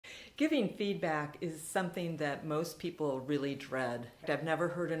Giving feedback is something that most people really dread. I've never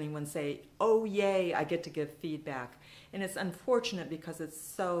heard anyone say, "Oh, yay, I get to give feedback." And it's unfortunate because it's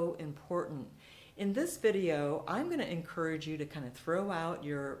so important. In this video, I'm going to encourage you to kind of throw out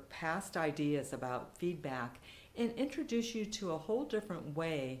your past ideas about feedback and introduce you to a whole different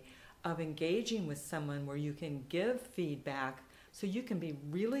way of engaging with someone where you can give feedback so you can be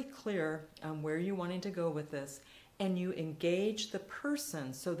really clear on where you're wanting to go with this, and you engage the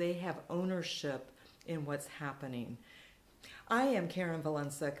person so they have ownership in what's happening. I am Karen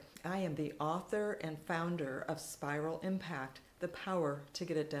Valensik. I am the author and founder of Spiral Impact, the power to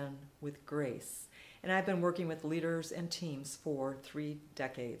get it done with grace. And I've been working with leaders and teams for 3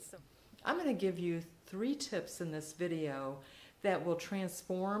 decades. I'm going to give you 3 tips in this video that will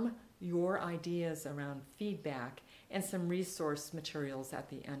transform your ideas around feedback and some resource materials at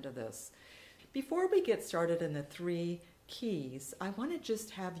the end of this. Before we get started in the 3 keys, I want to just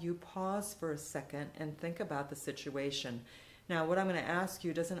have you pause for a second and think about the situation. Now, what I'm going to ask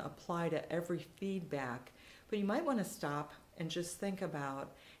you doesn't apply to every feedback, but you might want to stop and just think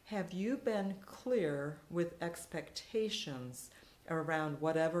about, have you been clear with expectations around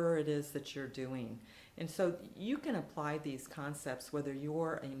whatever it is that you're doing? And so you can apply these concepts whether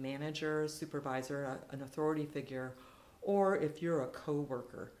you're a manager, supervisor, an authority figure, or if you're a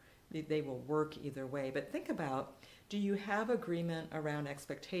coworker. They will work either way. But think about, do you have agreement around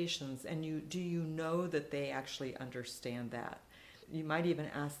expectations, and do you know that they actually understand that? You might even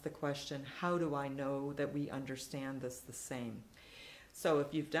ask the question, how do I know that we understand this the same? So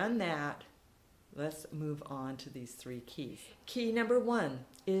if you've done that, let's move on to these 3 keys. Key number 1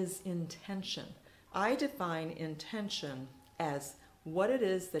 is intention. I define intention as what it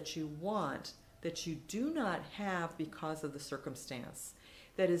is that you want that you do not have because of the circumstance,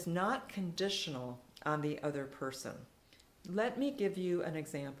 that is not conditional on the other person. Let me give you an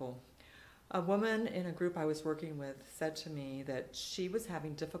example. A woman in a group I was working with said to me that she was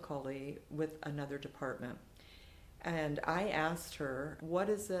having difficulty with another department. And I asked her, what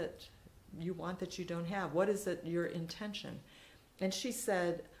is it you want that you don't have? What is it your intention? And she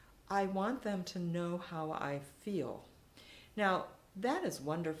said, I want them to know how I feel. Now, that is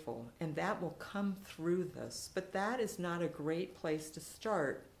wonderful, and that will come through this, but that is not a great place to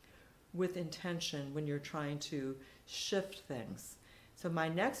start with intention when you're trying to shift things. So my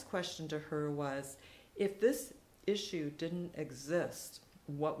next question to her was, if this issue didn't exist,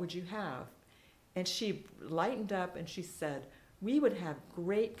 what would you have? And she lightened up and she said, we would have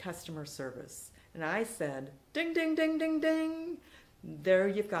great customer service. And I said, ding, ding, ding, ding, ding. There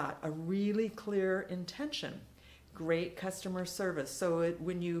you've got a really clear intention. Great customer service. So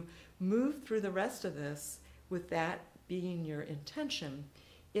when you move through the rest of this with that being your intention,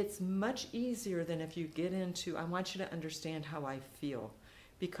 it's much easier than if you get into, I want you to understand how I feel,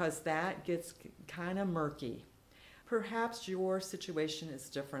 because that gets kind of murky. Perhaps your situation is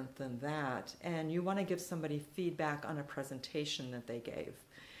different than that, and you want to give somebody feedback on a presentation that they gave.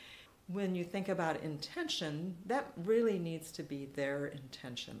 When you think about intention, that really needs to be their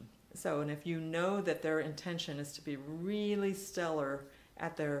intention. So, and if you know that their intention is to be really stellar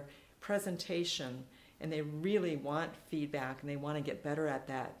at their presentation, and they really want feedback and they want to get better at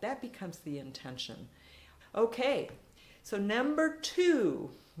that, that becomes the intention. Okay, so number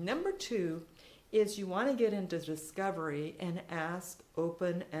two is you want to get into discovery and ask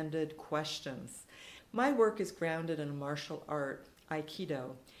open-ended questions. My work is grounded in a martial art,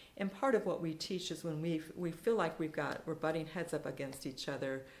 Aikido, and part of what we teach is when we feel like we're butting heads up against each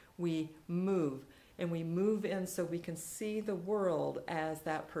other, we move, and we move in so we can see the world as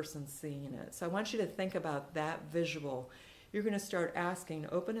that person's seeing it. So I want you to think about that visual. You're going to start asking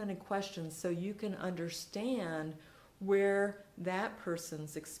open-ended questions so you can understand where that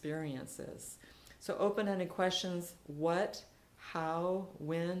person's experience is. So open-ended questions, what, how,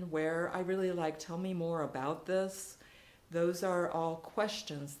 when, where. I really like, tell me more about this. Those are all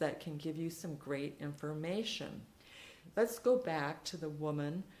questions that can give you some great information. Let's go back to the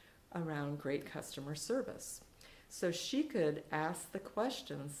woman around great customer service. So she could ask the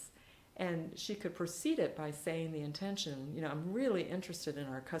questions, and she could precede it by saying the intention, I'm really interested in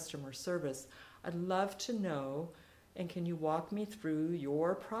our customer service. I'd love to know, and can you walk me through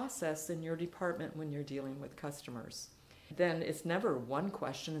your process in your department when you're dealing with customers? Then it's never one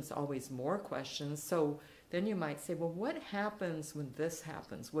question, it's always more questions. So then you might say, well, what happens when this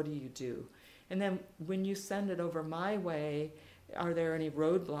happens? What do you do? And then when you send it over my way, are there any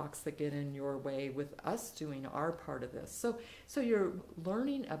roadblocks that get in your way with us doing our part of this? So you're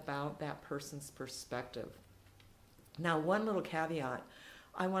learning about that person's perspective. Now, one little caveat.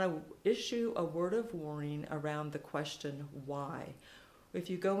 I want to issue a word of warning around the question, why? If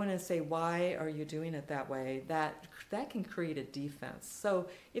you go in and say, why are you doing it that way, that can create a defense. So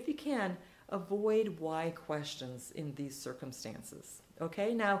if you can, avoid why questions in these circumstances.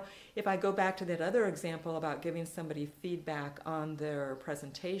 Okay, now if I go back to that other example about giving somebody feedback on their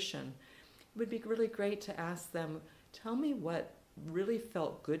presentation, it would be really great to ask them, tell me what really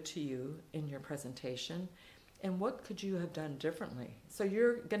felt good to you in your presentation and what could you have done differently. So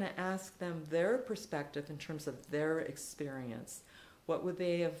you're going to ask them their perspective in terms of their experience. What would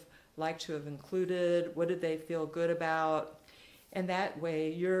they have liked to have included? What did they feel good about? And that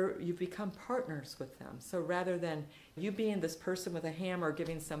way you become partners with them. So rather than you being this person with a hammer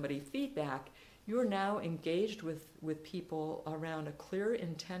giving somebody feedback, you're now engaged with people around a clear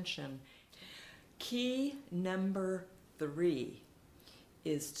intention. Key number 3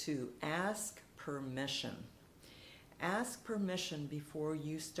 is to ask permission. Ask permission before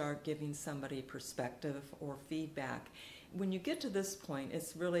you start giving somebody perspective or feedback. When you get to this point,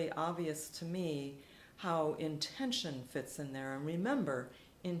 it's really obvious to me how intention fits in there. And remember,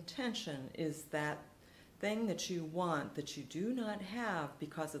 intention is that thing that you want that you do not have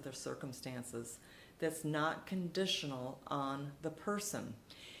because of their circumstances, that's not conditional on the person.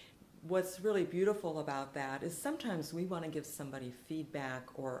 What's really beautiful about that is sometimes we want to give somebody feedback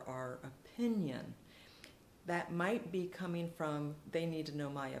or our opinion. That might be coming from, they need to know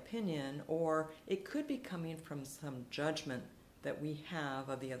my opinion, or it could be coming from some judgment that we have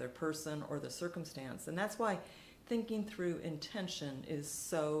of the other person or the circumstance. And that's why thinking through intention is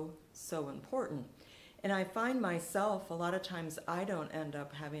so, so important. And I find myself, a lot of times I don't end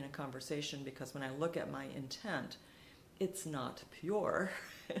up having a conversation because when I look at my intent, it's not pure.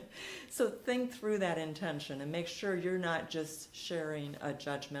 So think through that intention and make sure you're not just sharing a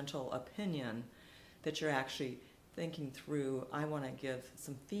judgmental opinion, that you're actually thinking through, I want to give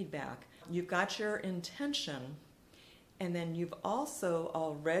some feedback. You've got your intention, and then you've also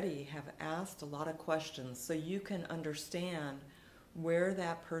already have asked a lot of questions so you can understand where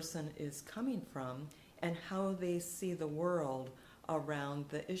that person is coming from and how they see the world around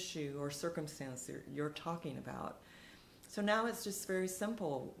the issue or circumstance you're talking about. So now it's just very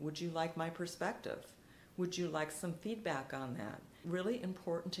simple. Would you like my perspective? Would you like some feedback on that? Really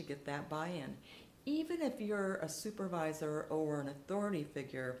important to get that buy-in. Even if you're a supervisor or an authority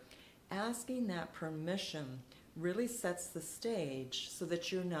figure, asking that permission really sets the stage so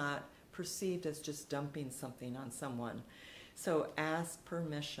that you're not perceived as just dumping something on someone. So ask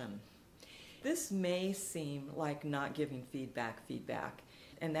permission. This may seem like not giving feedback,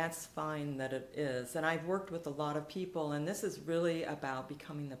 and that's fine that it is. And I've worked with a lot of people, and this is really about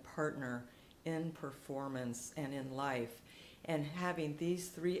becoming the partner in performance and in life. And having these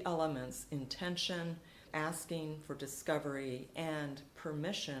 3 elements, intention, asking for discovery, and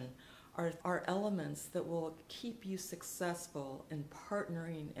permission, are elements that will keep you successful in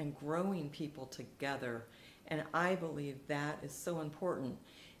partnering and growing people together. And I believe that is so important.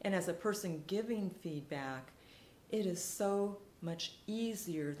 And as a person giving feedback, it is so much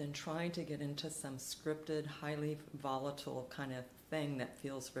easier than trying to get into some scripted, highly volatile kind of thing that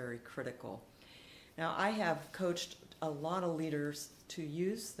feels very critical. Now, I have coached a lot of leaders to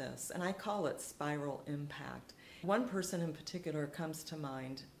use this, and I call it spiral impact. One person in particular comes to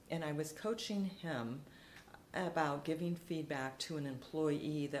mind, and I was coaching him about giving feedback to an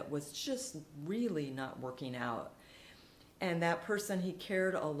employee that was just really not working out. And that person, he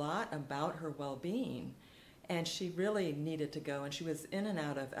cared a lot about her well-being, and she really needed to go, and she was in and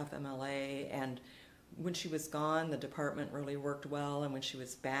out of FMLA, and when she was gone, the department really worked well, and when she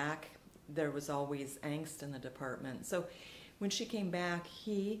was back, there was always angst in the department. So when she came back,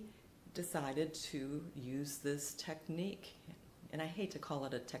 he decided to use this technique. And I hate to call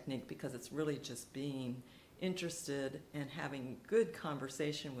it a technique because it's really just being interested and having good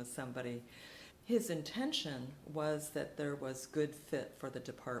conversation with somebody. His intention was that there was good fit for the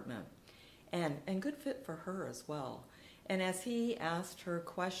department and good fit for her as well. And as he asked her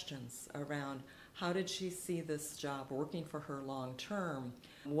questions around how did she see this job working for her long term,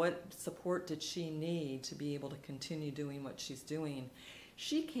 what support did she need to be able to continue doing what she's doing,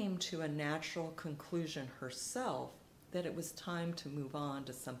 she came to a natural conclusion herself that it was time to move on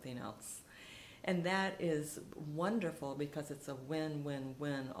to something else. And that is wonderful because it's a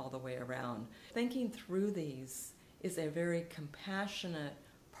win-win-win all the way around. Thinking through these is a very compassionate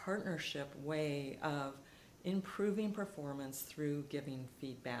partnership way of improving performance through giving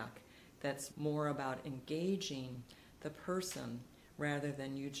feedback that's more about engaging the person rather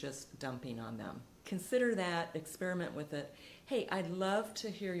than you just dumping on them. Consider that, experiment with it. Hey, I'd love to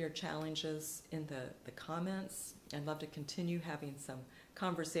hear your challenges in the comments. I'd love to continue having some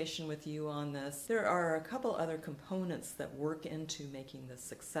conversation with you on this. There are a couple other components that work into making this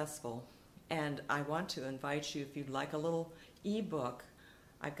successful, and I want to invite you, if you'd like a little ebook,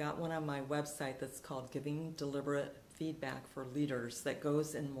 I've got one on my website that's called Giving Deliberate Feedback for Leaders that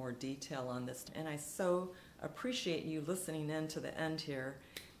goes in more detail on this. And I so appreciate you listening in to the end here.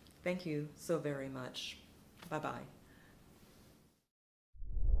 Thank you so very much. Bye-bye.